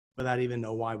without even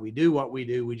know why we do what we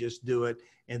do. We just do it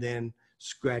and then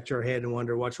scratch our head and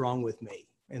wonder what's wrong with me.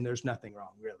 And there's nothing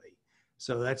wrong, really.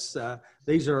 So that's,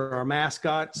 these are our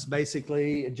mascots.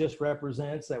 Basically, it just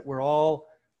represents that we're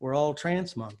all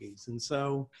trance monkeys. And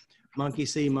so monkey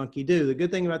see, monkey do. The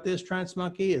good thing about this trance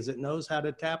monkey is it knows how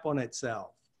to tap on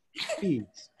itself. Jeez.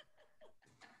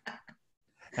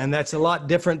 And that's a lot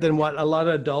different than what a lot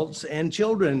of adults and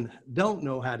children don't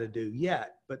know how to do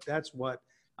yet. But that's what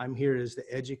I'm here, is to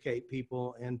educate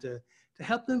people and to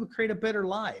help them create a better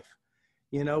life.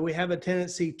 You know, we have a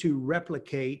tendency to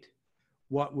replicate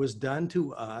what was done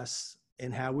to us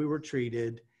and how we were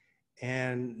treated,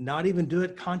 and not even do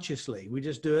it consciously. We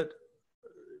just do it,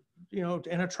 you know,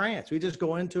 in a trance. We just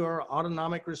go into our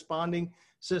autonomic responding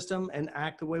system and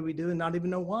act the way we do and not even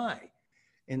know why.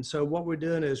 And so what we're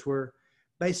doing is we're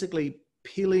basically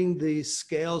peeling the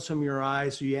scales from your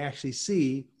eyes so you actually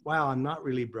see, wow, I'm not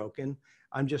really broken.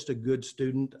 I'm just a good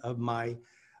student of my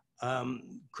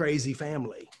crazy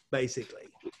family, basically.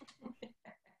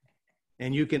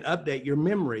 And you can update your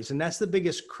memories. And that's the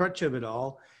biggest crutch of it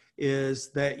all, is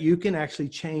that you can actually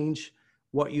change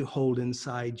what you hold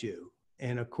inside you.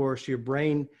 And of course, your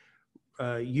brain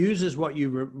uses what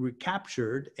you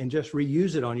recaptured and just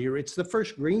reuse it on you. It's the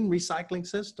first green recycling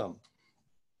system.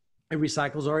 It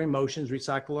recycles our emotions,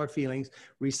 recycle our feelings,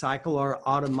 recycle our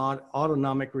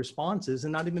autonomic responses,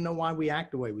 and not even know why we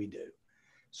act the way we do.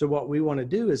 So what we want to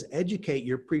do is educate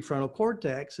your prefrontal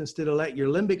cortex instead of let your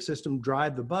limbic system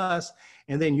drive the bus,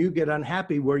 and then you get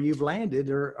unhappy where you've landed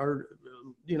or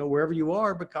you know, wherever you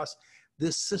are, because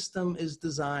this system is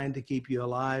designed to keep you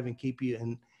alive and keep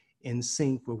you in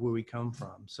sync with where we come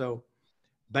from. So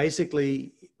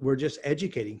basically, we're just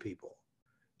educating people,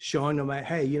 showing them that,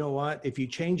 hey, you know what? If you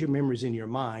change your memories in your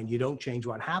mind, you don't change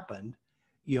what happened.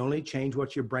 You only change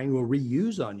what your brain will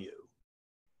reuse on you.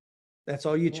 That's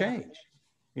all you change.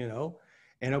 You know,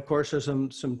 and of course, there's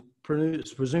some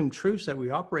presumed truths that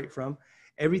we operate from.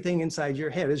 Everything inside your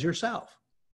head is yourself.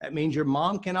 That means your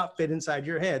mom cannot fit inside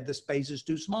your head. The space is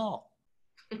too small.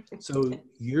 So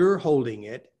you're holding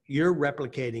it, you're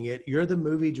replicating it, you're the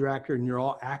movie director, and you're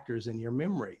all actors in your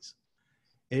memories.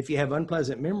 And if you have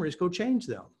unpleasant memories, go change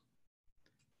them.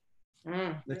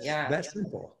 That's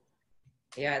simple.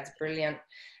 Yeah, it's brilliant.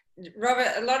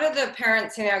 Robert, a lot of the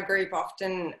parents in our group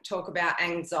often talk about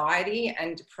anxiety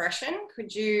and depression.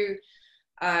 Could you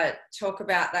talk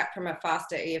about that from a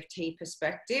faster EFT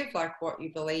perspective, like what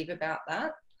you believe about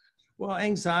that? Well,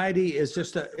 anxiety is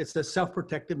just it's a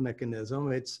self-protective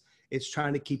mechanism. It's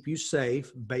trying to keep you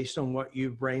safe based on what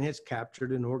your brain has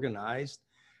captured and organized.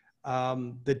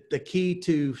 The key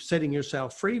to setting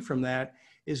yourself free from that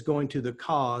is going to the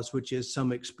cause, which is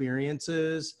some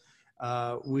experiences.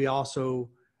 We also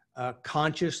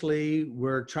consciously,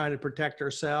 we're trying to protect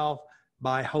ourselves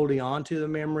by holding on to the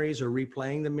memories or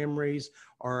replaying the memories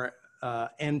or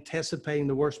anticipating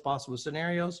the worst possible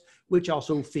scenarios, which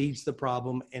also feeds the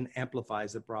problem and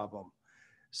amplifies the problem.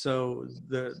 So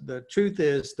the truth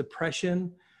is,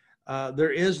 depression,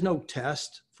 there is no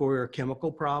test for a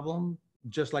chemical problem,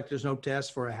 just like there's no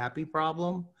test for a happy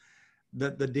problem.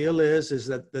 The deal is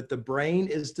that the brain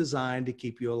is designed to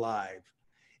keep you alive.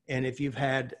 And if you've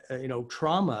had, you know,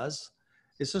 traumas,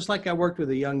 it's just like I worked with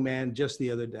a young man just the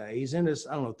other day. He's in his,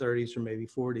 I don't know, 30s or maybe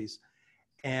 40s.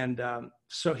 And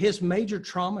so his major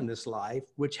trauma in his life,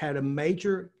 which had a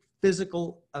major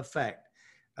physical effect,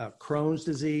 Crohn's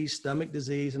disease, stomach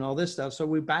disease, and all this stuff. So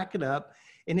we back it up,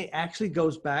 and it actually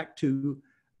goes back to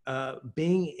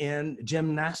being in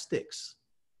gymnastics.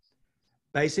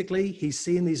 Basically, he's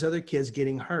seeing these other kids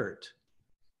getting hurt.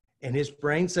 And his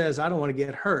brain says, I don't want to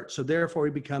get hurt. So therefore,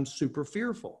 he becomes super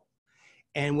fearful.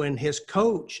 And when his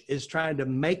coach is trying to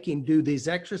make him do these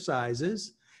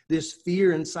exercises, this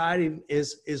fear inside him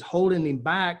is holding him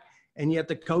back. And yet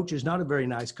the coach is not a very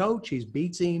nice coach. He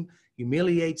beats him,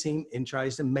 humiliates him, and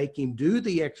tries to make him do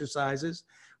the exercises,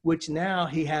 which now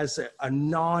he has a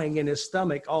gnawing in his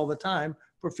stomach all the time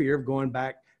for fear of going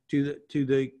back to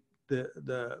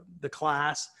the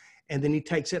class. And then he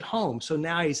takes it home. So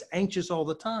now he's anxious all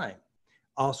the time.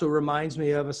 Also reminds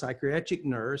me of a psychiatric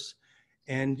nurse.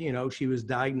 And, you know, she was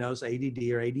diagnosed ADD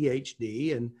or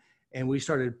ADHD. And we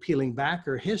started peeling back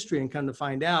her history and come to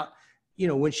find out, you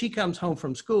know, when she comes home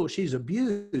from school, she's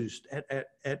abused at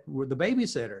the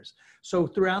babysitters. So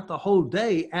throughout the whole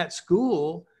day at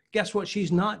school, guess what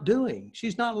she's not doing?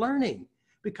 She's not learning.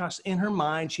 Because in her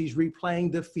mind, she's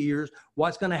replaying the fears,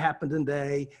 what's going to happen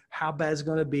today, how bad is it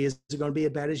going to be, is it going to be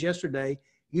as bad as yesterday?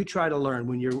 You try to learn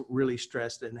when you're really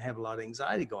stressed and have a lot of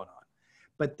anxiety going on.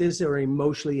 But these are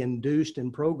emotionally induced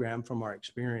and programmed from our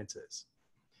experiences.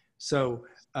 So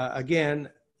again,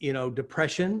 you know,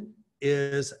 depression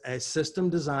is a system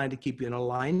designed to keep you in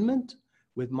alignment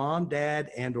with mom, dad,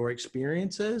 and or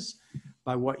experiences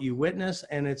by what you witness.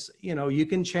 And it's, you know, you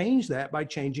can change that by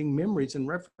changing memories and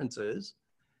references.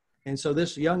 And so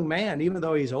this young man, even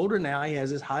though he's older now, he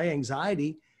has this high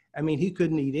anxiety. I mean, he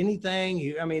couldn't eat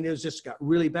anything. I mean, it was just got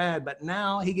really bad, but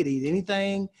now he could eat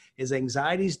anything. His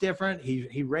anxiety's different.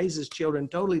 He raises children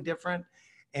totally different.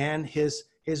 And his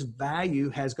value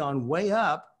has gone way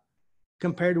up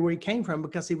compared to where he came from,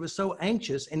 because he was so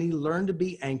anxious, and he learned to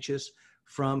be anxious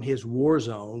from his war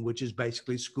zone, which is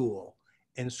basically school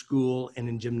and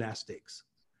in gymnastics.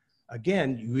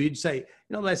 Again, you'd say, you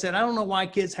know, they said, I don't know why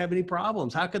kids have any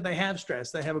problems. How could they have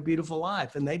stress? They have a beautiful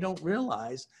life. And they don't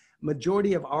realize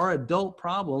majority of our adult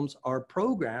problems are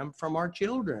programmed from our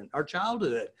children, our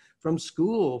childhood, from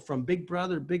school, from big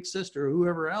brother, big sister,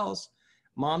 whoever else,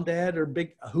 mom, dad, or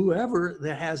big whoever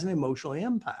that has an emotional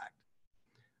impact.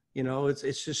 You know,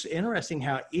 it's just interesting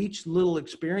how each little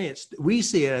experience, we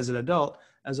see it as an adult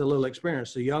as a little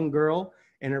experience. A young girl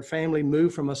and her family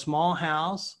moved from a small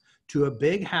house to a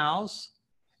big house.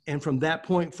 And from that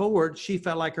point forward, she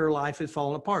felt like her life had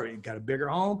fallen apart. She got a bigger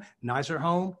home,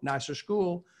 nicer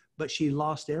school, but she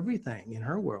lost everything in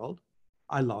her world.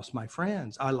 I lost my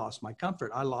friends. I lost my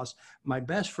comfort. I lost my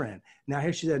best friend. Now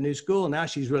here she's at a new school. And now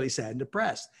she's really sad and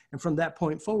depressed. And from that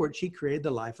point forward, she created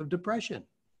the life of depression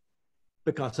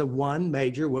because of one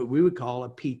major, what we would call a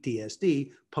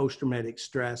PTSD, post-traumatic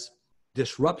stress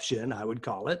disruption, I would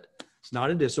call it. It's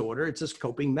not a disorder. It's a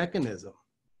coping mechanism.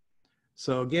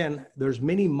 So again, there's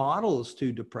many models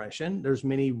to depression. There's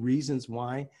many reasons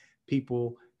why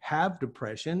people have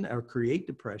depression or create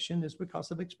depression is because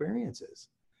of experiences.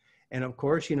 And of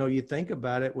course, you know, you think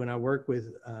about it when I work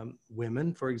with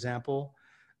women, for example,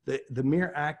 the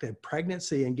mere act of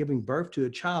pregnancy and giving birth to a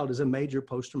child is a major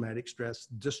post-traumatic stress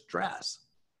distress.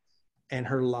 And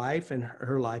her life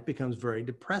becomes very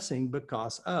depressing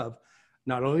because of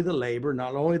not only the labor,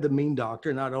 not only the mean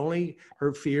doctor, not only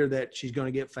her fear that she's going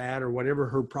to get fat or whatever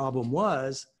her problem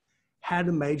was, had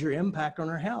a major impact on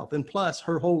her health. And plus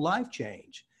her whole life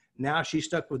changed. Now she's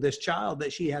stuck with this child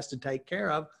that she has to take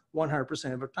care of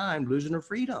 100% of her time, losing her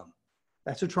freedom.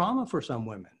 That's a trauma for some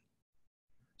women.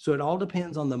 So it all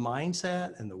depends on the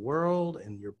mindset and the world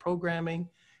and your programming.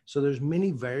 So there's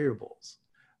many variables.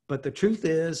 But the truth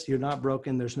is, you're not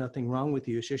broken. There's nothing wrong with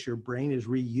you. It's just your brain is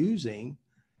reusing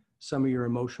some of your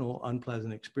emotional,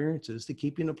 unpleasant experiences to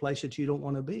keep you in a place that you don't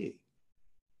want to be.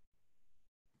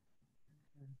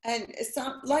 And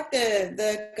some, like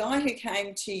the guy who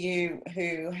came to you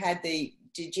who had the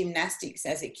gymnastics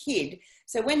as a kid.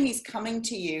 So when he's coming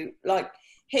to you, like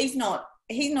he's not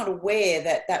aware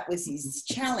that that was his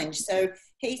challenge. So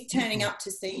he's turning up to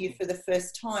see you for the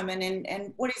first time.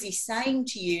 And what is he saying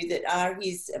to you that are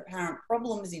his apparent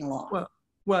problems in life?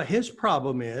 Well, his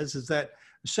problem is that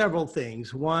several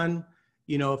things. One,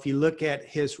 you know, if you look at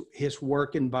his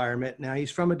work environment, now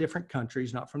he's from a different country,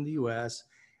 he's not from the US,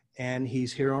 and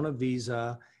he's here on a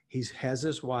visa. He has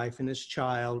his wife and his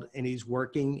child, and he's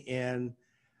working in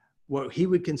what he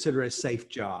would consider a safe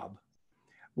job.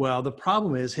 Well, the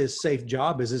problem is his safe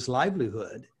job is his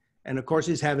livelihood. And of course,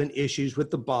 he's having issues with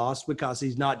the boss because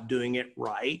he's not doing it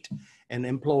right, and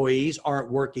employees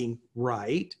aren't working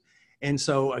right. And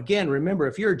so again, remember,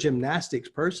 if you're a gymnastics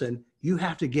person, you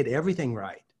have to get everything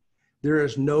right. There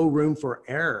is no room for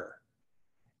error.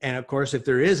 And of course, if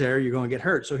there is error, you're going to get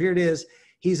hurt. So here it is.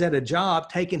 He's at a job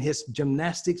taking his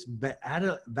gymnastics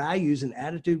values and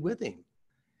attitude with him.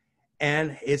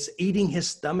 And it's eating his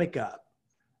stomach up.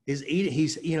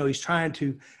 He's trying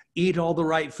to eat all the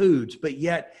right foods, but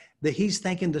yet he's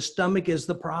thinking the stomach is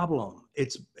the problem.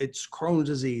 It's Crohn's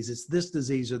disease. It's this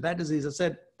disease or that disease. I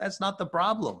said, that's not the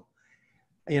problem.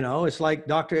 You know, it's like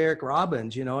Dr. Eric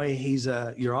Robbins, you know, he's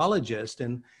a urologist,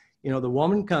 and, you know, the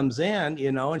woman comes in,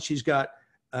 you know, and she's got,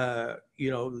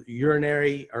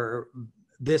 urinary or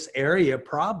this area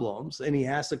problems. And he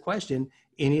asks the question,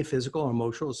 any physical or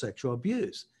emotional or sexual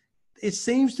abuse? It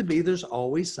seems to be there's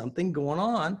always something going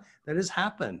on that has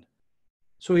happened.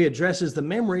 So he addresses the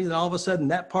memory, and all of a sudden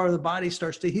that part of the body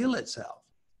starts to heal itself.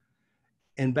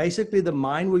 And basically the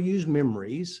mind will use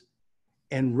memories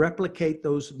and replicate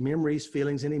those memories,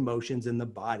 feelings, and emotions in the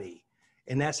body.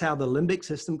 And that's how the limbic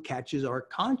system catches our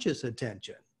conscious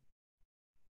attention.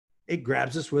 It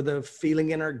grabs us with a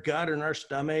feeling in our gut or in our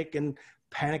stomach, and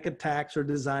panic attacks are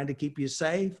designed to keep you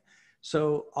safe.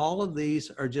 So all of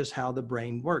these are just how the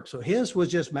brain works. So his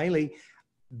was just mainly,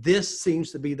 this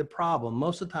seems to be the problem.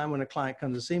 Most of the time when a client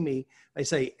comes to see me, they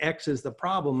say X is the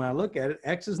problem. And I look at it,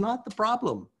 X is not the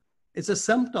problem. It's a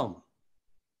symptom.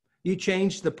 You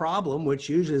change the problem, which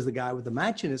usually is the guy with the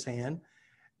match in his hand,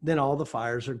 then all the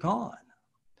fires are gone.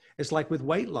 It's like with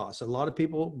weight loss. A lot of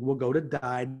people will go to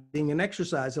dieting and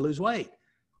exercise to lose weight.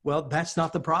 Well, that's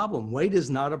not the problem. Weight is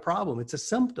not a problem. It's a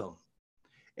symptom.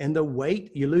 And the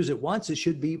weight, you lose it once, it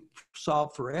should be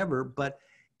solved forever, but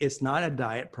it's not a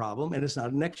diet problem and it's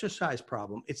not an exercise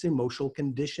problem. It's an emotional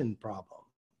condition problem.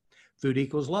 Food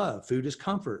equals love. Food is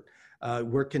comfort.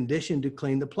 We're conditioned to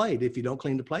clean the plate. If you don't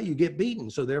clean the plate, you get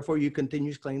beaten. So therefore you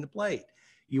continue to clean the plate.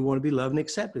 You want to be loved and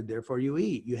accepted. Therefore you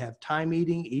eat. You have time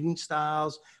eating, eating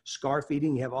styles, scarf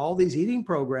eating. You have all these eating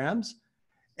programs.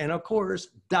 And of course,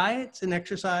 diets and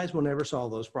exercise will never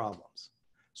solve those problems.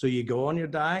 So you go on your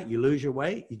diet, you lose your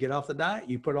weight, you get off the diet,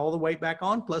 you put all the weight back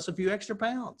on, plus a few extra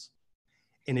pounds.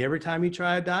 And every time you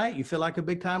try a diet, you feel like a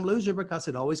big time loser because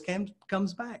it always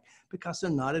comes back because they're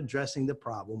not addressing the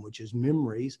problem, which is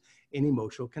memories and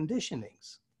emotional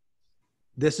conditionings.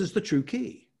 This is the true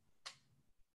key.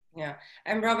 Yeah.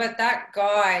 And Robert, that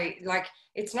guy, like,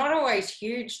 it's not always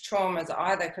huge traumas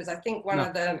either, because I think one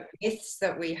of the myths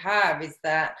that we have is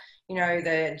that, you know,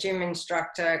 the gym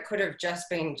instructor could have just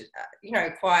been, you know,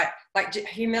 quite like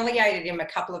humiliated him a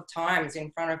couple of times in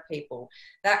front of people,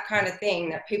 that kind of thing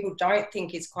that people don't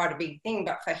think is quite a big thing.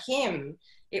 But for him,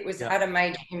 it was had a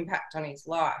major impact on his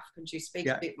life. Could you speak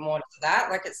a bit more to that?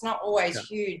 Like, it's not always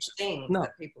huge things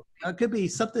that people think. It could be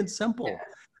something simple. Yeah.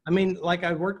 I mean, like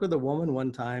I worked with a woman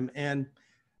one time and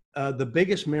the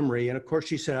biggest memory, and of course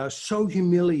she said, I was so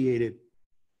humiliated,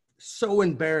 so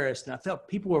embarrassed, and I felt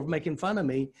people were making fun of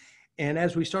me. And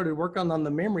as we started working on the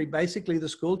memory, basically the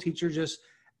school teacher just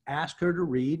asked her to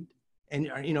read, and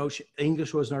you know,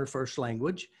 English wasn't her first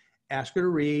language, asked her to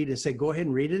read and say, go ahead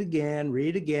and read it again,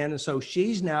 read it again. And so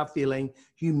she's now feeling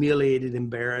humiliated,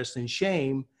 embarrassed, and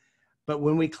shame. But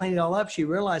when we cleaned it all up, she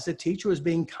realized the teacher was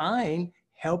being kind,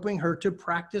 helping her to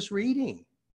practice reading.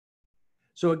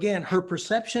 So again, her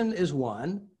perception is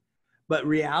one, but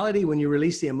reality, when you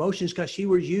release the emotions, because she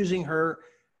was using her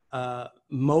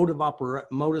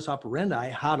modus operandi,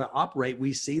 how to operate,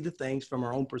 we see the things from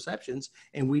our own perceptions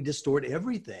and we distort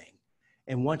everything.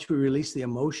 And once we release the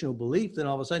emotional belief, then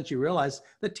all of a sudden she realized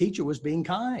the teacher was being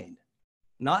kind,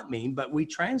 not mean, but we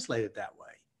translate it that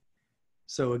way.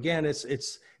 So again,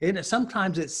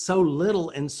 sometimes it's so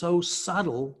little and so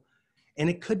subtle, and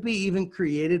it could be even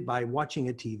created by watching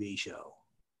a TV show.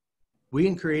 We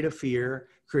can create a fear,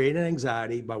 create an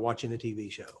anxiety by watching a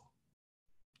TV show.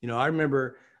 You know, I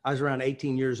remember I was around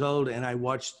 18 years old and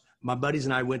my buddies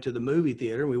and I went to the movie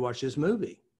theater and we watched this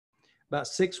movie. About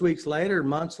 6 weeks later,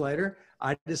 months later,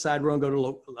 I decided we're gonna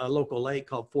go to a local lake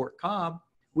called Fort Cobb.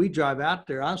 We drive out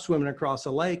there, I'm swimming across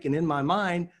the lake, and in my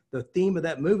mind, the theme of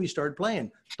that movie started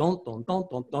playing. Dun, dun, dun,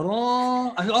 dun, dun, dun.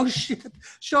 Oh shit,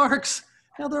 sharks.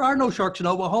 Now there are no sharks in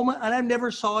Oklahoma, and I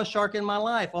never saw a shark in my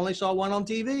life. Only saw one on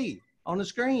TV, on the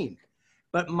screen.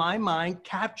 But my mind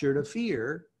captured a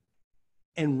fear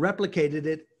and replicated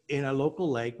it in a local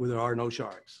lake where there are no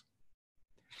sharks.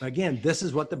 Again, this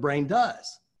is what the brain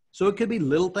does. So it could be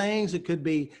little things. It could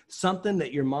be something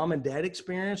that your mom and dad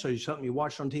experienced, or something you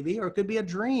watched on TV, or it could be a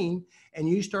dream, and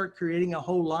you start creating a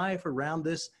whole life around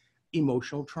this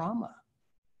emotional trauma.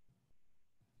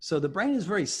 So the brain is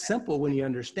very simple when you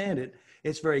understand it.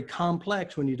 It's very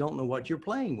complex when you don't know what you're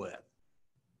playing with.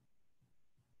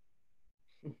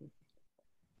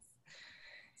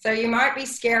 So you might be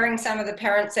scaring some of the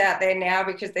parents out there now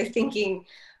because they're thinking,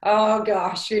 oh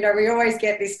gosh, you know, we always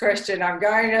get this question. I'm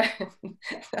going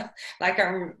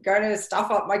to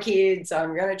stuff up my kids.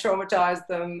 I'm going to traumatize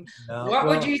them. What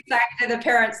would you say to the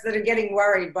parents that are getting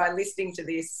worried by listening to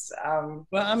this?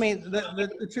 Well, I mean,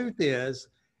 the truth is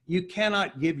you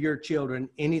cannot give your children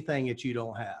anything that you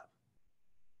don't have.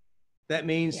 That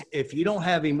means if you don't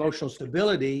have emotional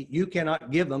stability, you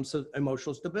cannot give them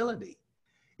emotional stability.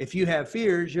 If you have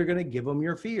fears, you're going to give them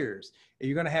your fears. If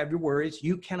you're going to have your worries,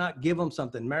 you cannot give them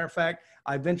something. Matter of fact,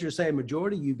 I venture to say a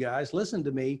majority of you guys, listen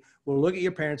to me, will look at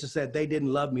your parents and say, they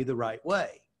didn't love me the right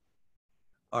way.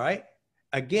 All right.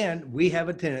 Again, we have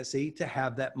a tendency to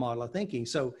have that model of thinking.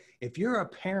 So if you're a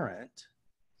parent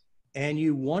and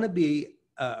you want to be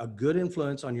a good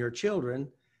influence on your children,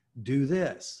 do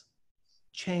this.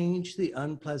 Change the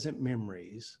unpleasant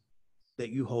memories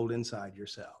that you hold inside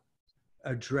yourself.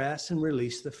 Address and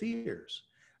release the fears.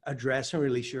 Address and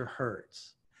release your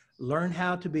hurts. Learn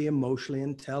how to be emotionally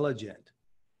intelligent.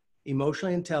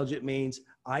 Emotionally intelligent means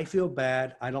I feel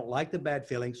bad. I don't like the bad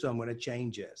feeling, so I'm going to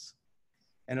change this.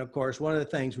 And of course, one of the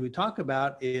things we talk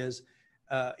about is,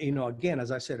 you know, again,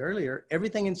 as I said earlier,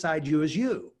 everything inside you is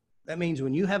you. That means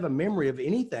when you have a memory of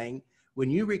anything, when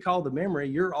you recall the memory,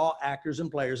 you're all actors and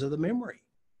players of the memory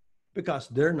because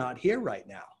they're not here right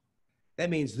now. That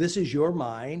means this is your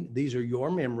mind. These are your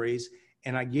memories,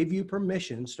 And I give you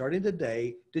permission starting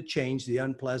today to change the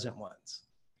unpleasant ones.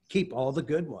 Keep all the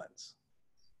good ones.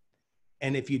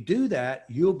 And if you do that,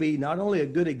 you'll be not only a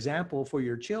good example for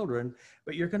your children,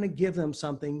 but you're going to give them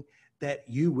something that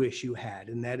you wish you had.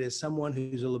 And that is someone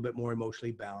who's a little bit more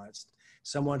emotionally balanced,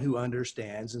 someone who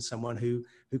understands, and someone who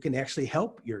can actually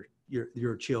help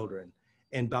your children.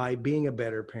 And by being a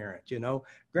better parent, you know,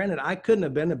 granted, I couldn't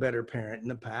have been a better parent in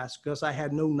the past because I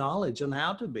had no knowledge on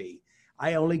how to be.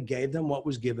 I only gave them what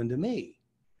was given to me.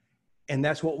 And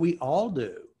that's what we all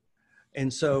do.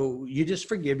 And so you just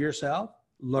forgive yourself,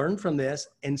 learn from this,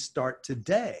 and start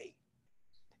today.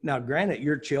 Now, granted,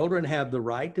 your children have the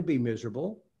right to be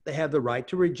miserable. They have the right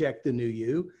to reject the new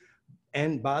you.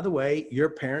 And by the way, your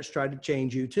parents tried to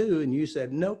change you too. And you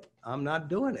said, nope, I'm not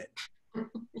doing it.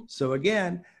 So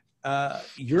again,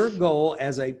 your goal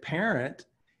as a parent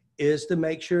is to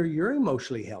make sure you're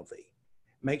emotionally healthy.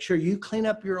 Make sure you clean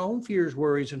up your own fears,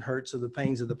 worries, and hurts of the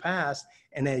pains of the past.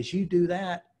 And as you do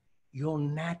that, you'll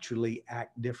naturally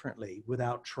act differently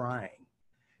without trying.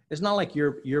 It's not like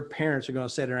your parents are going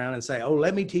to sit around and say, oh,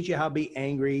 let me teach you how to be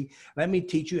angry. Let me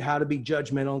teach you how to be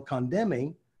judgmental and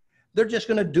condemning. They're just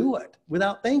going to do it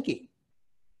without thinking.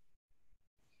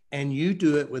 And you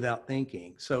do it without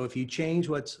thinking. So if you change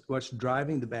what's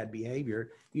driving the bad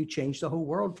behavior, you change the whole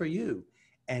world for you.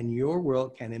 And your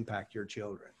world can impact your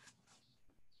children.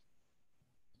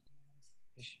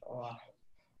 Sure.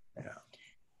 Yeah.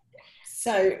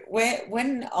 So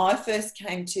when I first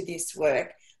came to this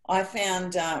work, I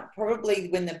found probably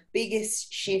when the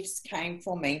biggest shifts came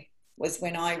for me was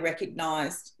when I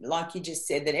recognized, like you just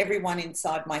said, that everyone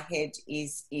inside my head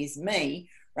is me,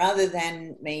 rather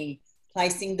than me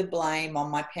placing the blame on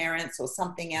my parents or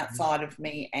something outside of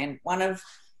me. And one of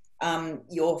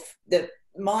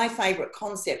my favorite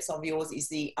concepts of yours is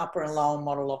the upper and lower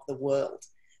model of the world.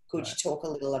 Could you talk a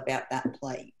little about that,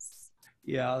 please?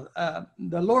 Yeah,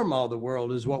 the lower model of the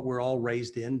world is what we're all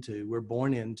raised into, we're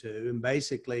born into. And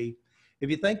basically, if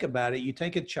you think about it, you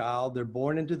take a child, they're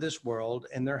born into this world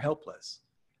and they're helpless.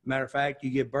 Matter of fact,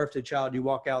 you give birth to a child, you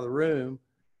walk out of the room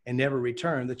and never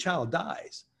return, the child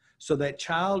dies. So that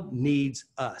child needs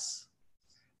us.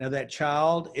 Now that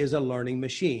child is a learning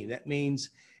machine. That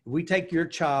means if we take your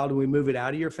child and we move it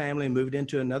out of your family and move it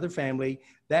into another family,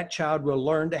 that child will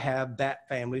learn to have that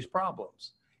family's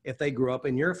problems. If they grew up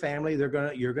in your family,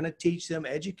 you're gonna teach them,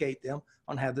 educate them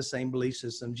on how the same belief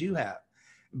systems you have.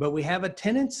 But we have a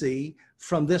tendency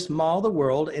from this model of the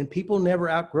world, and people never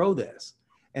outgrow this.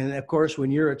 And of course, when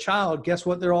you're a child, guess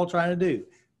what they're all trying to do?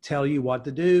 Tell you what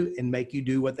to do and make you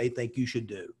do what they think you should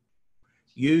do.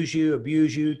 Use you,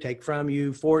 abuse you, take from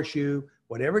you, force you,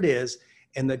 whatever it is.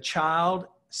 And the child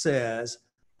says,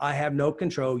 I have no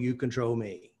control, you control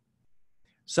me.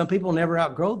 Some people never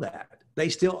outgrow that. They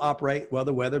still operate, well,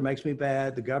 the weather makes me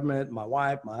bad, the government, my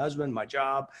wife, my husband, my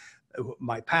job,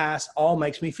 my past, all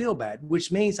makes me feel bad,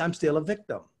 which means I'm still a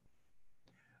victim.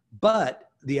 But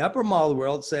the upper model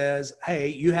world says, hey,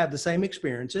 you have the same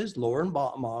experiences, lower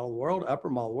model world, upper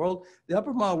model world. The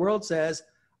upper model world says,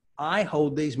 I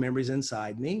hold these memories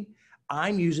inside me.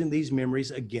 I'm using these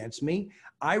memories against me.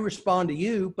 I respond to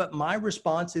you, but my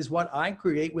response is what I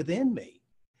create within me.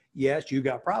 Yes, you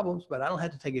got problems, but I don't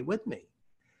have to take it with me.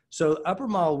 So the upper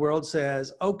model world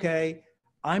says, okay,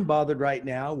 I'm bothered right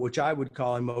now, which I would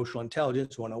call emotional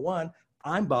intelligence 101.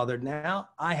 I'm bothered now.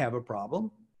 I have a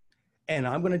problem, and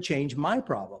I'm going to change my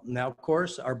problem. Now, of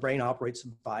course, our brain operates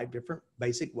in 5 different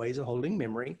basic ways of holding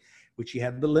memory, which you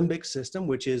have the limbic system,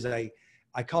 which is I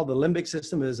call the limbic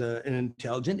system as an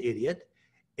intelligent idiot.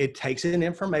 It takes in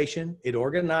information, it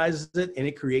organizes it, and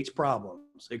it creates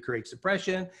problems. It creates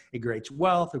depression, it creates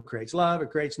wealth, it creates love, it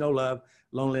creates no love,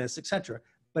 loneliness, etc.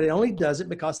 But it only does it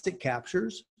because it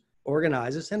captures,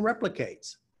 organizes, and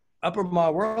replicates. Upper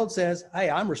model world says, hey,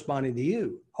 I'm responding to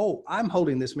you. Oh, I'm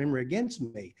holding this memory against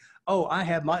me. Oh, I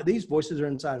have these voices are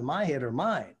inside of my head are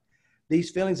mine.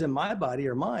 These feelings in my body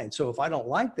are mine. So if I don't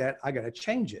like that, I got to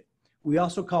change it. We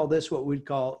also call this what we'd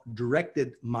call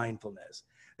directed mindfulness,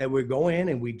 that we go in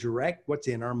and we direct what's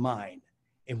in our mind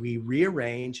and we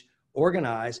rearrange,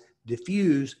 organize,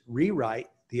 diffuse, rewrite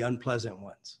the unpleasant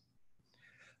ones.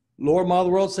 Lower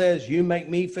model world says, you make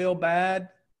me feel bad.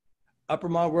 Upper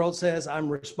model world says, I'm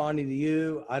responding to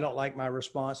you. I don't like my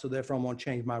response, so therefore I'm going to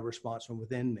change my response from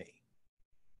within me.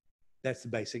 That's the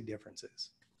basic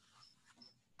differences.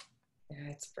 Yeah,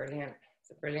 it's brilliant. It's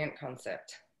a brilliant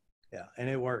concept. Yeah, and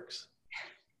it works.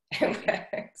 It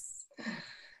works.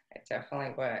 It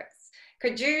definitely works.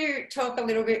 Could you talk a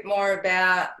little bit more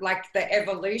about like the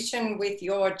evolution with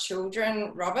your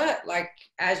children, Robert? Like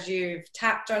as you've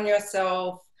tapped on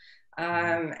yourself,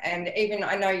 and even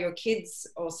I know your kids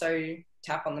also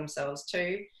tap on themselves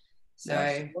too. So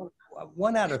Yes,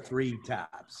 1 out of 3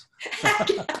 taps.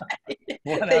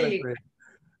 One There out of you 3.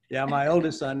 Yeah, my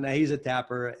oldest son, he's a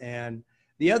tapper, and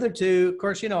the other two, of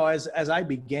course, you know, as I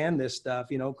began this stuff,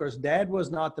 you know, of course, Dad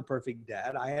was not the perfect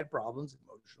dad. I had problems,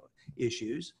 emotional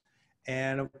issues,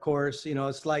 and of course, you know,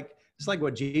 it's like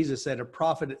what Jesus said: a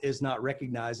prophet is not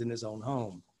recognized in his own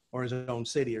home or his own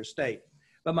city or state.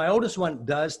 But my oldest one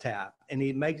does tap, and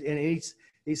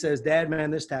he says, "Dad,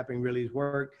 man, this tapping really has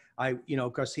worked." You know,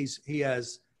 because he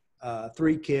has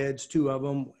 3 kids, 2 of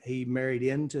them he married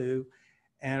into.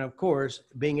 And of course,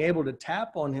 being able to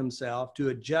tap on himself to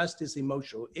adjust his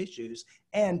emotional issues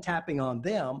and tapping on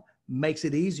them makes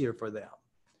it easier for them.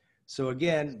 So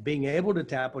again, being able to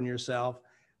tap on yourself.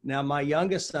 Now, my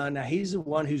youngest son, now he's the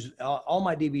one who's, all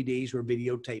my DVDs were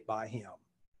videotaped by him.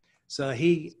 So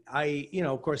you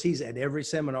know, of course, he's at every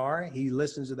seminar, he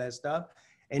listens to that stuff,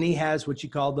 and he has what you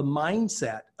call the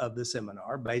mindset of the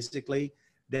seminar. Basically,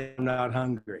 I'm not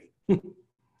hungry.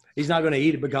 He's not going to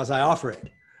eat it because I offer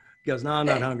it. He goes, "No, I'm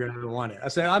not hungry. I don't want it." I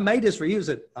said, "I made this for you." He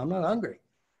said, "I'm not hungry."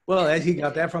 Well, he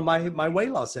got that from my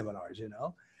weight loss seminars, you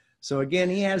know. So again,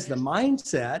 he has the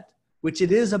mindset, which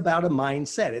it is about a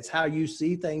mindset. It's how you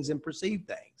see things and perceive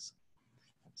things.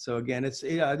 So again, it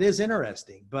is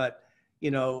interesting. But you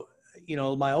know,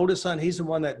 my oldest son, he's the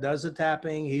one that does the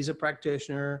tapping. He's a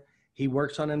practitioner. He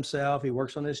works on himself. He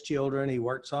works on his children. He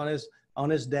works on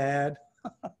his dad.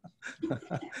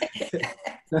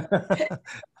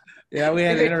 Yeah, we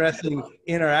had interesting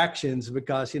interactions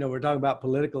because, you know, we're talking about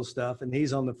political stuff and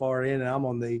he's on the far end and I'm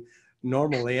on the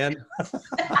normal end.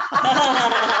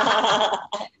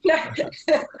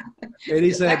 And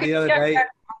he said the other day about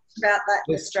that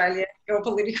in Australia, your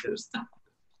political stuff.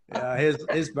 Yeah,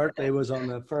 his birthday was on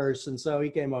the 1st, and so he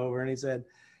came over and he said,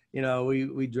 you know,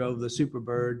 we drove the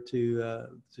Superbird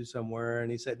to somewhere,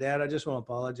 and he said, "Dad, I just want to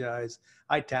apologize.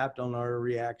 I tapped on our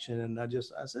reaction, and I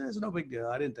said it's no big deal.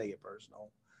 I didn't take it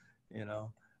personal, you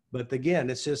know." But again,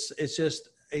 it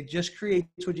just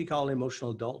creates what you call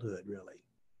emotional adulthood, really.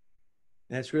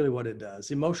 And that's really what it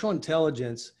does. Emotional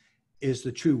intelligence is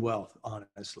the true wealth,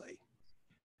 honestly.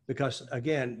 Because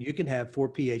again, you can have 4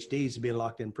 PhDs and be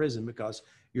locked in prison because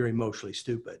you're emotionally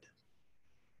stupid.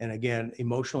 And again,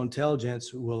 emotional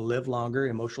intelligence will live longer.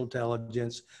 Emotional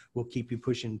intelligence will keep you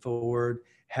pushing forward,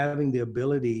 having the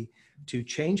ability to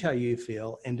change how you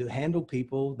feel and to handle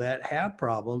people that have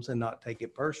problems and not take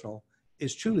it personal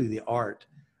is truly the art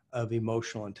of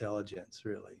emotional intelligence,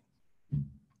 really.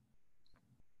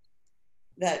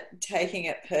 That taking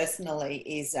it personally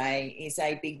is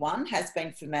a big one, has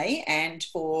been for me and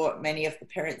for many of the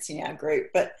parents in our group.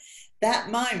 But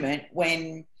that moment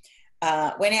when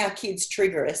our kids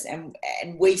trigger us and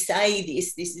we say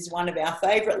this is one of our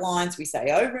favourite lines we say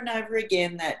over and over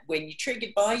again, that when you're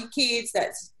triggered by your kids,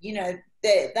 that's, you know,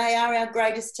 they are our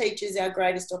greatest teachers, our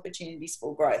greatest opportunities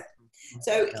for growth.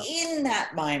 So in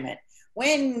that moment,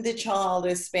 when the child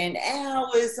has spent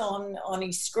hours on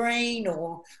his screen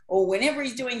or whenever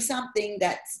he's doing something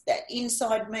that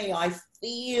inside me, I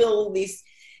feel this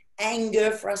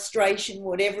anger, frustration,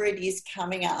 whatever it is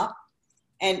coming up.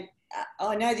 And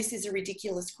I know this is a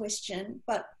ridiculous question,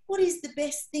 but what is the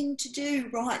best thing to do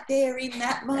right there in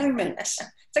that moment? It's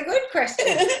a good question.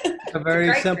 It's a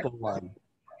very simple one.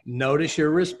 Notice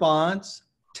your response.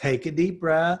 Take a deep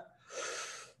breath.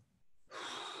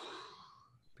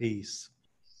 Peace.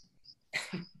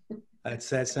 That's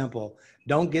that simple.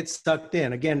 Don't get sucked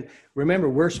in. Again, remember,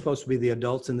 we're supposed to be the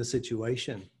adults in the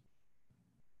situation.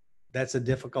 That's a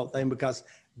difficult thing because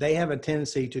they have a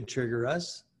tendency to trigger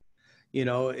us. You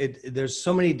know, there's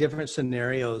so many different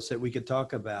scenarios that we could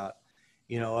talk about.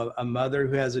 You know, a mother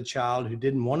who has a child who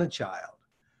didn't want a child,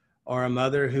 or a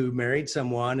mother who married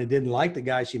someone and didn't like the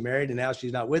guy she married and now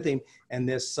she's not with him. And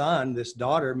this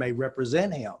daughter may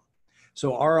represent him.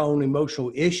 So our own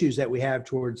emotional issues that we have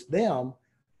towards them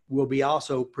will be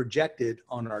also projected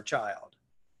on our child.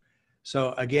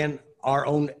 So again, our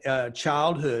own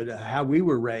childhood, how we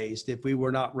were raised, if we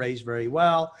were not raised very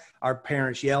well, our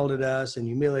parents yelled at us and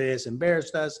humiliated us,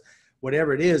 embarrassed us,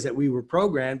 whatever it is that we were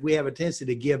programmed, we have a tendency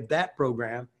to give that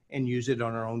program and use it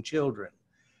on our own children.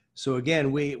 So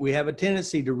again, we have a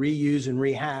tendency to reuse and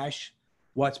rehash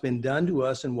what's been done to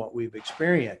us and what we've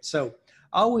experienced. So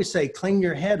I always say, clean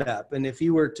your head up. And if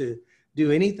you were to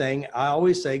do anything, I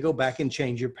always say, go back and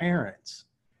change your parents.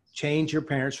 Change your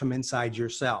parents from inside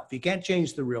yourself. You can't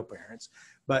change the real parents,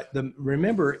 but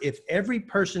remember, if every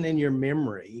person in your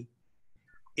memory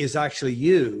is actually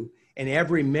you, and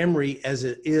every memory as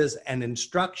it is an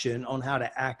instruction on how to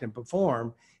act and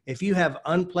perform, if you have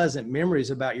unpleasant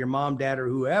memories about your mom, dad, or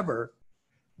whoever,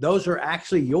 those are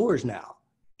actually yours now,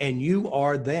 and you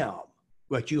are them.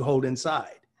 what you hold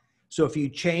inside. So if you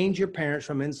change your parents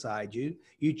from inside you,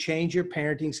 you change your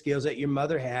parenting skills that your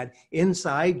mother had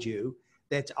inside you,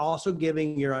 that's also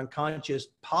giving your unconscious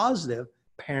positive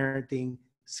parenting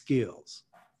skills.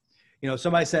 You know,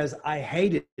 somebody says, I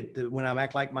hate it when I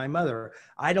act like my mother.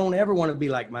 I don't ever want to be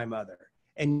like my mother.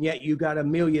 And yet you got a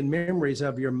million memories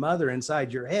of your mother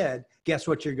inside your head. Guess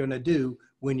what you're going to do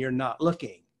when you're not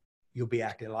looking? You'll be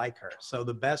acting like her. So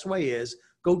the best way is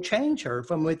go change her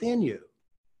from within you.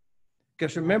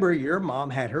 Because remember, your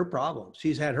mom had her problems.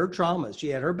 She's had her traumas. She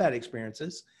had her bad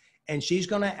experiences. And she's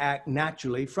going to act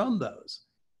naturally from those,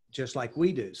 just like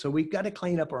we do. So we've got to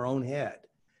clean up our own head,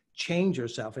 change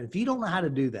yourself. And if you don't know how to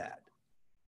do that,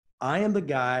 I am the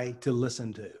guy to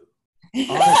listen to.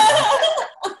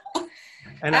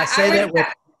 And I say that with,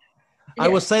 I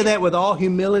will say that with all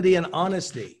humility and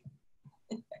honesty.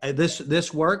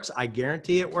 This works. I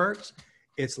guarantee it works.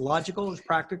 It's logical, it's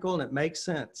practical, and it makes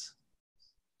sense.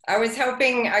 I was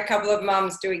helping a couple of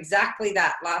mums do exactly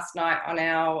that last night on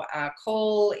our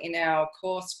call in our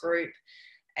course group.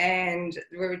 And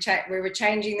we were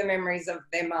changing the memories of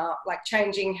their mom, like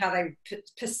changing how they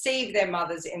perceive their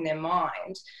mothers in their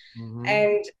mind. Mm-hmm.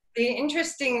 And the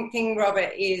interesting thing,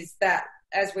 Robert, is that,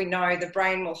 as we know, the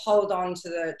brain will hold on to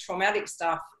the traumatic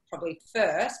stuff probably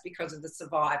first because of the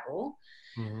survival.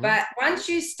 Mm-hmm. But once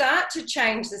you start to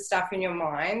change the stuff in your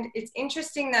mind, it's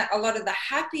interesting that a lot of the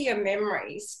happier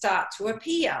memories start to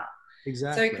appear.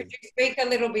 Exactly. So could you speak a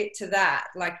little bit to that?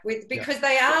 Like because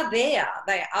they are there,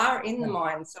 they are in the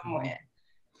mind somewhere.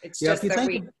 It's just that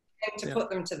we tend to put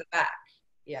them to the back.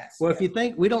 Yes. Well, if you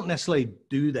think, we don't necessarily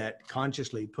do that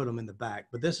consciously, put them in the back,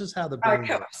 but this is how the brain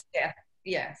works. Yeah.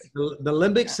 Yes. The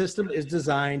limbic system is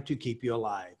designed to keep you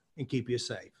alive and keep you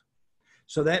safe.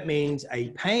 So that means a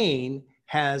pain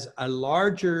has a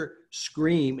larger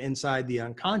scream inside the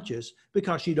unconscious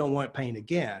because you don't want pain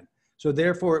again. So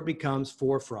therefore it becomes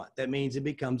forefront. That means it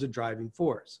becomes a driving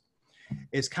force.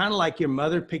 It's kind of like your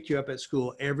mother picked you up at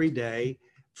school every day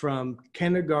from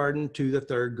kindergarten to the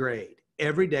 3rd grade.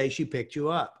 Every day she picked you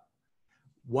up.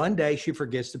 One day she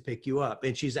forgets to pick you up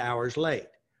and she's hours late.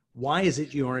 Why is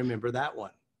it you don't remember that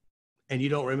one? And you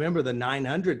don't remember the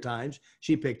 900 times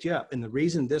she picked you up. And the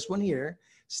reason this one here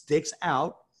sticks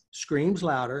out, screams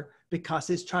louder, because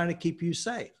it's trying to keep you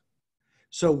safe.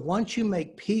 So once you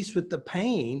make peace with the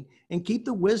pain and keep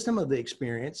the wisdom of the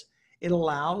experience, it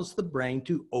allows the brain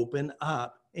to open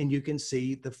up and you can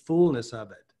see the fullness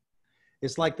of it.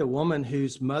 It's like the woman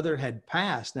whose mother had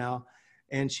passed now,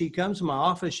 and she comes to my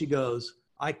office, she goes,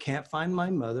 I can't find my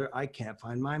mother. I can't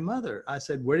find my mother. I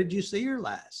said, where did you see her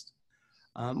last?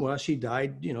 Well, she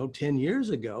died, 10 years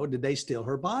ago. Did they steal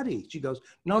her body? She goes,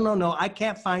 no, I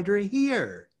can't find her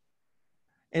here.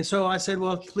 And so I said,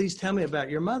 well, please tell me about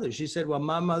your mother. She said, well,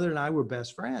 my mother and I were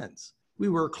best friends. We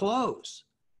were close.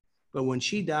 But when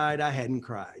she died, I hadn't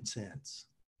cried since.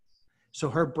 So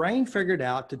her brain figured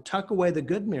out to tuck away the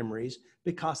good memories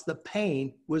because the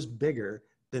pain was bigger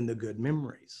than the good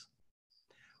memories.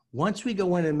 Once we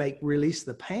go in and release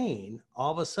the pain,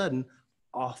 all of a sudden,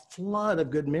 a flood of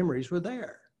good memories were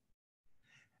there.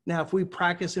 Now, if we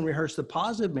practice and rehearse the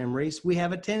positive memories, we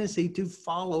have a tendency to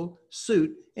follow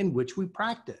suit in which we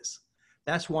practice.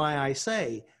 That's why I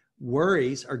say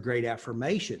worries are great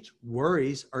affirmations.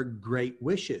 Worries are great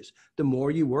wishes. The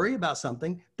more you worry about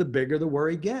something, the bigger the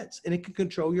worry gets, and it can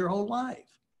control your whole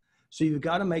life. So you've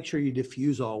got to make sure you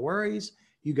diffuse all worries.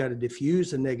 You got to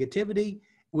diffuse the negativity,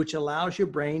 which allows your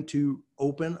brain to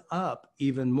open up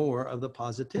even more of the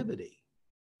positivity.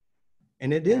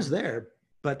 And it is there.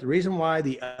 But the reason why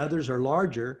the others are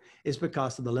larger is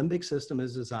because the limbic system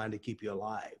is designed to keep you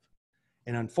alive.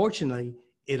 And unfortunately,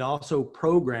 it also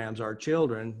programs our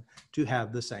children to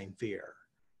have the same fear.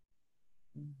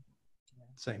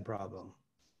 Same problem.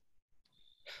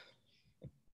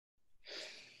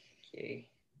 Okay.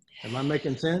 Am I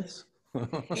making sense?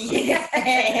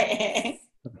 Yes.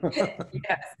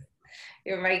 Yes.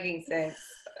 You're making sense.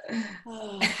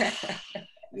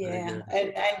 Yeah,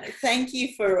 and thank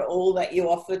you for all that you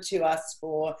offer to us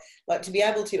for, like, to be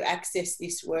able to access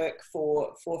this work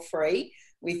for free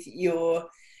with your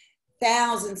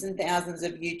thousands and thousands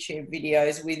of YouTube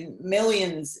videos with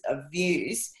millions of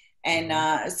views, and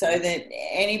so that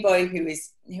anybody who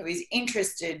is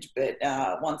interested but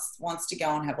wants to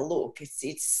go and have a look,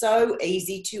 it's so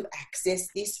easy to access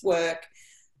this work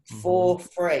for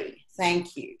free.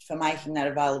 Thank you for making that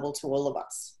available to all of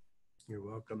us. You're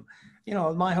welcome.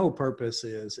 My whole purpose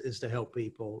is to help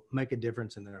people make a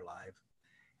difference in their life.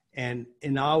 And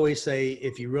I always say,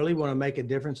 if you really want to make a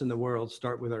difference in the world,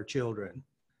 start with our children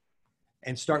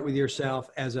and start with yourself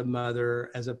as a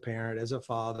mother, as a parent, as a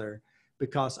father,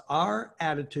 because our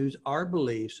attitudes, our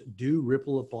beliefs do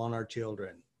ripple upon our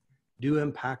children, do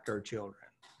impact our children.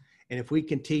 And if we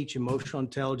can teach emotional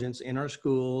intelligence in our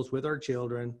schools, with our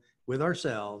children, with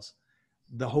ourselves,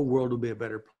 the whole world will be a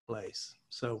better place.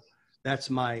 So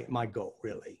that's my goal,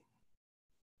 really.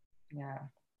 Yeah,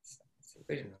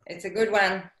 it's a good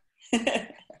one.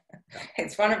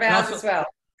 It's one of ours as well.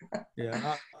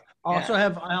 Yeah. I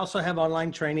also have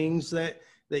online trainings that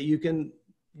you can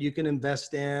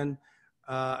invest in.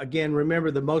 Again,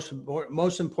 remember, the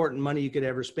most important money you could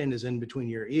ever spend is in between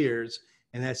your ears,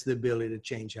 and that's the ability to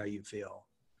change how you feel.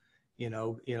 You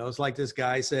know, it's like this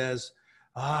guy says,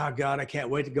 "Ah, God, I can't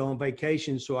wait to go on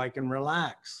vacation so I can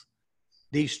relax,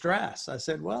 de-stress." I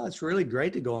said, well, it's really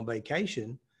great to go on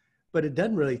vacation, but it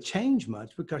doesn't really change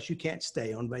much because you can't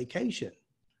stay on vacation.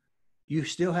 You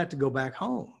still have to go back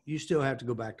home. You still have to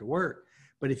go back to work.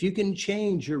 But if you can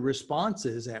change your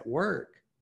responses at work,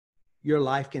 your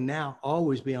life can now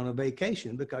always be on a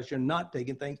vacation because you're not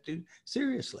taking things too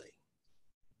seriously.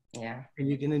 Yeah. And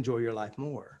you can enjoy your life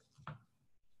more.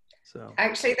 So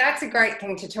actually, that's a great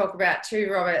thing to talk about too,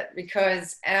 Robert,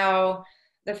 because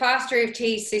the faster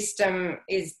EFT system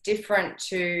is different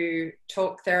to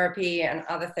talk therapy and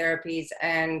other therapies,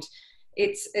 and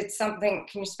it's something.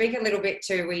 Can you speak a little bit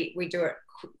to? We do it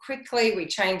quickly. We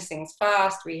change things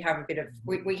fast. We have a bit of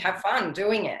we have fun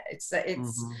doing it.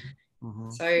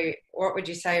 So what would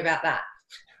you say about that?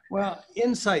 Well,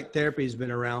 insight therapy has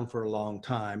been around for a long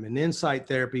time, and insight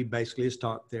therapy basically is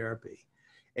talk therapy.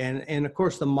 And of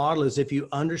course, the model is if you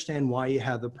understand why you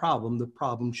have the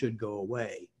problem should go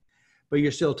away. But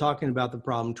you're still talking about the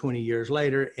problem 20 years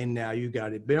later, and now you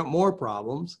got more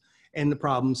problems, and the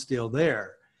problem's still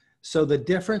there. So the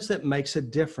difference that makes a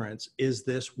difference is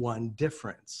this one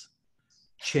difference: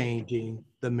 changing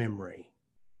the memory.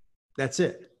 That's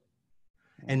it.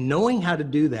 And knowing how to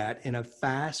do that in a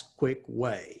fast, quick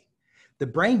way. The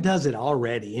brain does it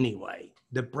already anyway.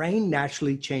 The brain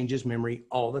naturally changes memory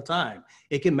all the time.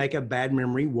 It can make a bad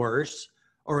memory worse,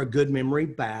 or a good memory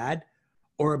bad,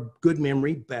 or a good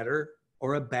memory better,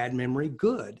 or a bad memory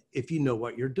good, if you know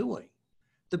what you're doing.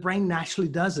 The brain naturally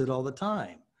does it all the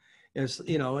time. And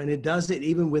it does it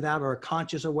even without our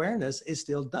conscious awareness, it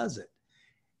still does it.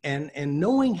 And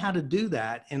knowing how to do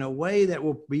that in a way that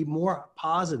will be more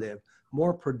positive,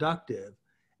 more productive,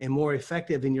 and more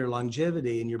effective in your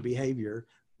longevity and your behavior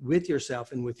with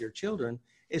yourself and with your children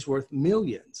is worth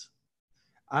millions.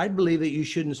 I believe that you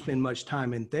shouldn't spend much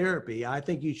time in therapy. I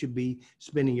think you should be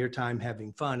spending your time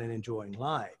having fun and enjoying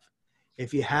life.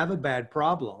 If you have a bad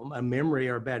problem, a memory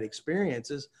or bad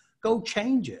experiences, go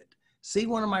change it. See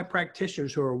one of my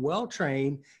practitioners who are well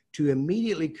trained to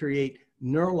immediately create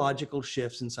neurological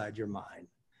shifts inside your mind.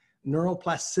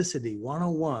 Neuroplasticity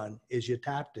 101 is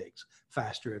Eutaptics,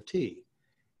 faster EFT.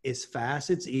 It's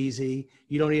fast, it's easy.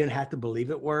 You don't even have to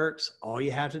believe it works. All you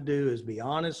have to do is be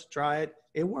honest, try it,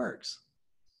 it works.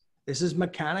 This is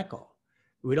mechanical.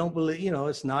 We don't believe,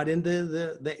 it's not into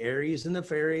the Aries and the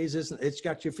fairies. It's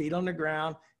got your feet on the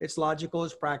ground. It's logical,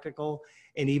 it's practical,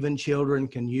 and even children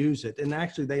can use it. And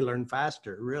actually they learn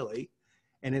faster, really,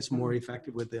 and it's more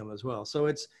effective with them as well. So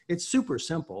it's super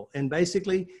simple. And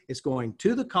basically it's going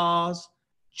to the cause,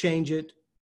 change it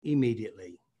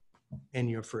immediately, and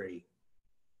you're free.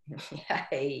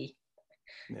 Yay.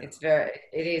 Yeah.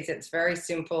 It's very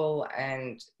simple,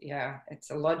 and it's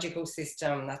a logical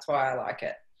system. That's why I like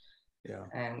it. Yeah.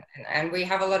 And we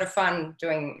have a lot of fun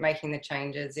making the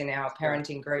changes in our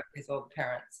parenting group with all the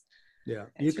parents. Yeah.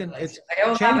 They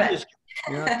all love it.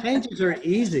 Changes are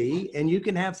easy, and you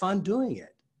can have fun doing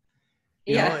it.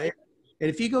 And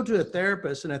if you go to a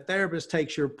therapist and a therapist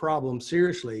takes your problem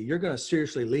seriously, you're going to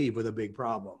seriously leave with a big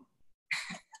problem.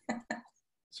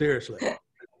 Seriously.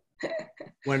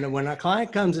 When a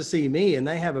client comes to see me and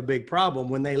they have a big problem,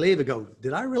 when they leave, they go,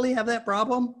 "Did I really have that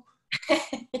problem?"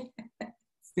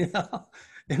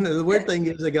 And the weird thing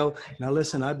is they go, "Now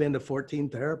listen, I've been to 14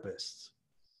 therapists."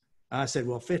 I said,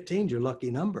 "Well, 15 is your lucky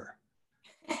number."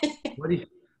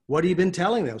 What have you been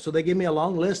telling them? So they give me a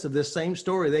long list of this same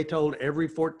story they told every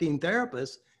 14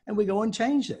 therapists, and we go and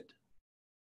change it.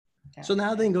 Yeah. So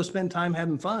now they can go spend time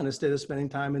having fun instead of spending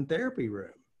time in therapy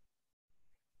room.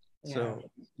 Yeah. So,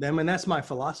 that's my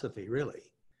philosophy, really.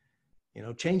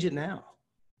 Change it now.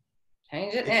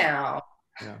 Change it now.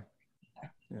 Yeah.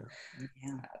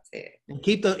 That's it. And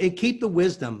keep the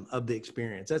wisdom of the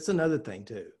experience. That's another thing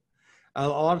too. A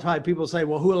lot of times people say,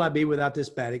 "Well, who will I be without this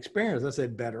bad experience?" I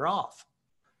said, better off.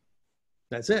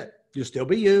 That's it. You'll still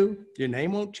be you. Your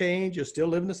name won't change. You'll still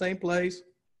live in the same place.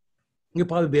 You'll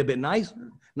probably be a bit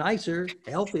nicer,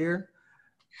 healthier,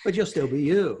 but you'll still be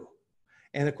you.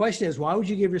 And the question is, why would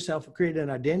you create an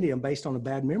identity based on a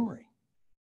bad memory?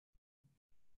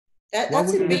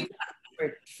 That's a big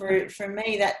one. For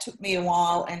me, that took me a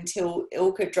while until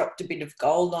Ilka dropped a bit of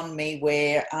gold on me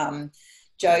where,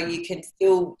 Joe, you can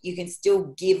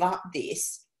still give up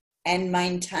this and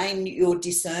maintain your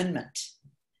discernment.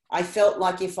 I felt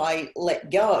like if I let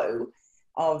go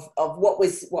of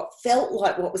what felt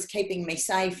like what was keeping me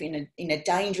safe in a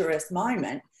dangerous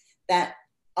moment, that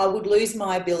I would lose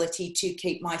my ability to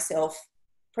keep myself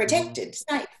protected,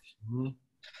 safe. Mm-hmm.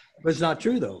 But it's not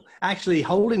true, though. Actually,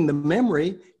 holding the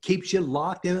memory keeps you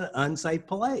locked in an unsafe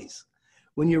place.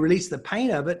 When you release the pain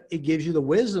of it, it gives you the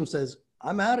wisdom, says,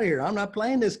 I'm out of here. I'm not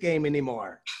playing this game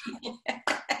anymore.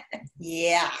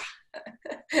 Yeah.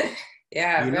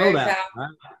 Yeah, you very know that, powerful.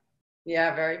 right?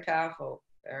 Yeah, very powerful.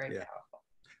 Very powerful.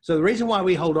 So the reason why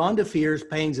we hold on to fears,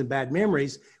 pains, and bad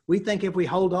memories, we think if we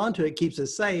hold on to it, it keeps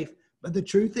us safe. But the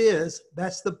truth is,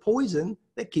 that's the poison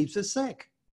that keeps us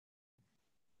sick.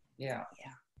 Yeah.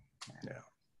 Yeah.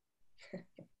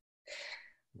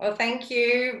 Well, thank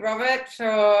you, Robert,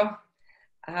 for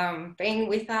being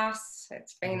with us.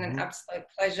 It's been an absolute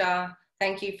pleasure.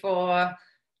 Thank you for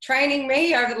training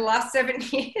me over the last 7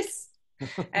 years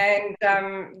and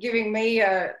giving me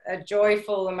a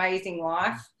joyful, amazing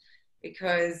life,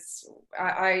 because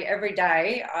I every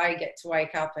day I get to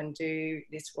wake up and do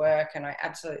this work, and I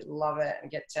absolutely love it, and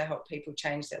get to help people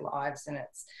change their lives, and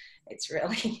it's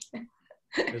really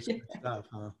It's good stuff,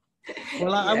 huh?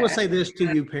 Well, I will say this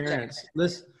to you parents.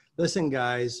 Listen,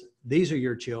 guys, these are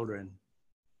your children.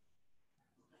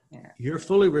 Yeah. You're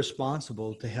fully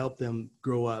responsible to help them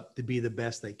grow up to be the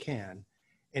best they can.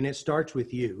 And it starts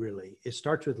with you, really. It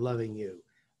starts with loving you,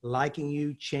 liking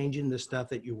you, changing the stuff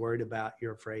that you're worried about,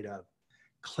 you're afraid of.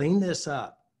 Clean this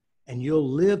up, and you'll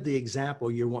live the example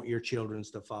you want your children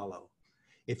to follow.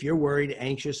 If you're worried,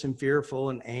 anxious, and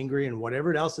fearful, and angry, and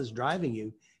whatever else is driving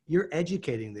you, you're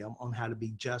educating them on how to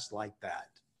be just like that.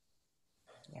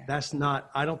 Yeah.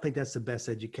 I don't think that's the best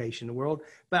education in the world,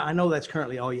 but I know that's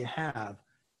currently all you have.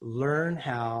 Learn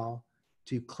how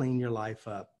to clean your life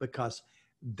up, because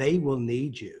they will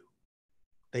need you.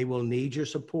 They will need your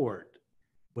support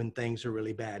when things are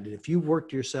really bad. And if you've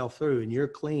worked yourself through and you're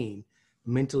clean,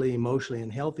 mentally, emotionally,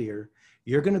 and healthier,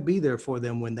 you're going to be there for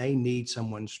them when they need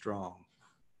someone strong.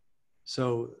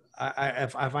 So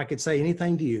if I could say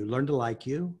anything to you, learn to like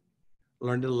you,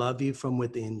 learn to love you from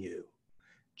within you.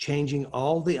 Changing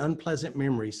all the unpleasant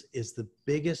memories is the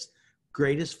biggest,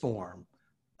 greatest form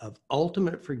of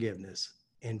ultimate forgiveness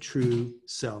and true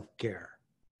self-care.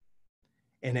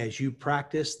 And as you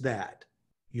practice that,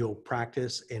 you'll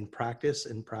practice and practice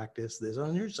and practice this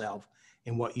on yourself,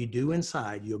 and what you do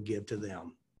inside, you'll give to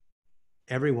them,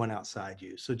 everyone outside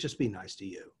you. So just be nice to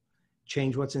you.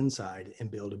 Change what's inside and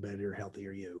build a better,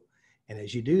 healthier you. And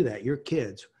as you do that, your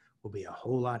kids will be a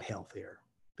whole lot healthier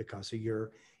because of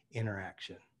your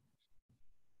interaction.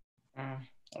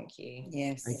 Thank you.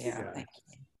 Yes. Thank you, guys. Thank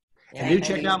you. And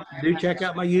do check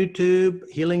out my YouTube,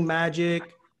 Healing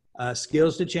Magic,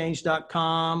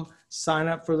 skillstochange.com. Sign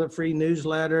up for the free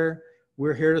newsletter.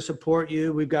 We're here to support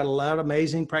you. We've got a lot of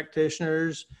amazing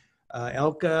practitioners.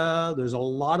 Elka, there's a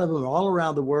lot of them all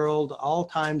around the world, all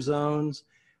time zones.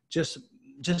 Just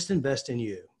invest in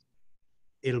you.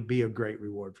 It'll be a great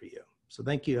reward for you. So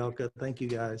thank you, Elka. Thank you,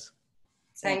 guys.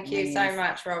 Thank you so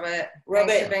much, Robert.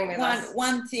 Robert, thanks for being with us.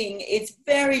 One thing, it's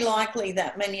very likely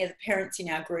that many of the parents in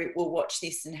our group will watch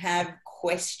this and have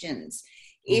questions.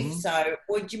 If so,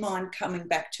 would you mind coming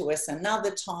back to us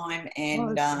another time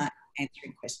and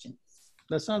answering questions?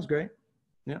 That sounds great.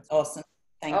 Yeah. Awesome.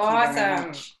 Thank you very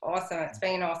much. Awesome. It's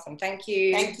been awesome. Thank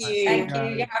you. Thank you. Thank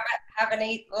you. Have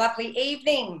a lovely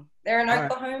evening. They're in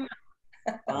Oklahoma.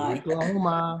 Bye.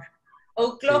 Oklahoma.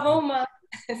 Oklahoma.